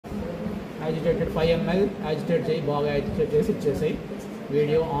agitated 5 ml agitate చేయి బాగా agitate చేసి ఇచ్చేసేయి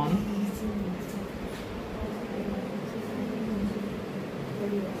video on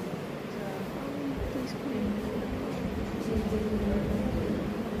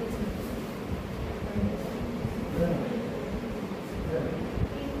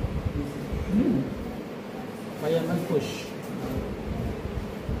push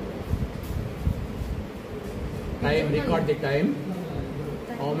time, record the time,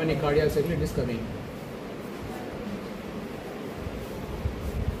 how many cardiac cycles it is coming.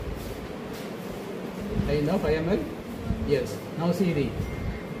 Now 5 ml, yes. Now see the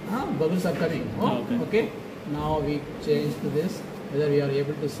bubbles are coming. Okay. Now we change to this, whether we are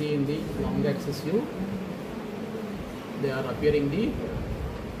able to see in the long axis view, they are appearing the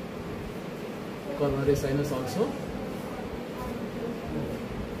coronary sinus also.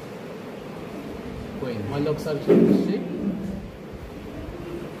 Going. One looks are see.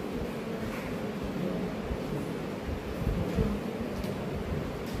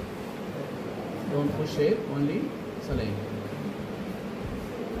 Don't push air, only saline.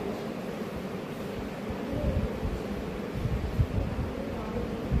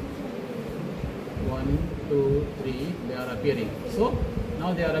 One, two, three, they are appearing. So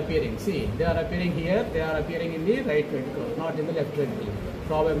now they are appearing. See, they are appearing here, they are appearing in the right ventricle, not in the left ventricle.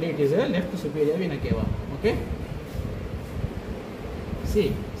 Probably it is a left superior vena cava. Okay.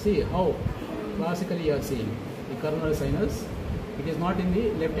 See how classically you are seeing the coronary sinus. It is not in the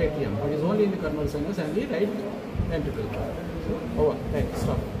left atrium. It is only in the coronary sinus and the right ventricle. So over. Right.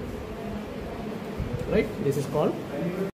 Stop. Right. This is called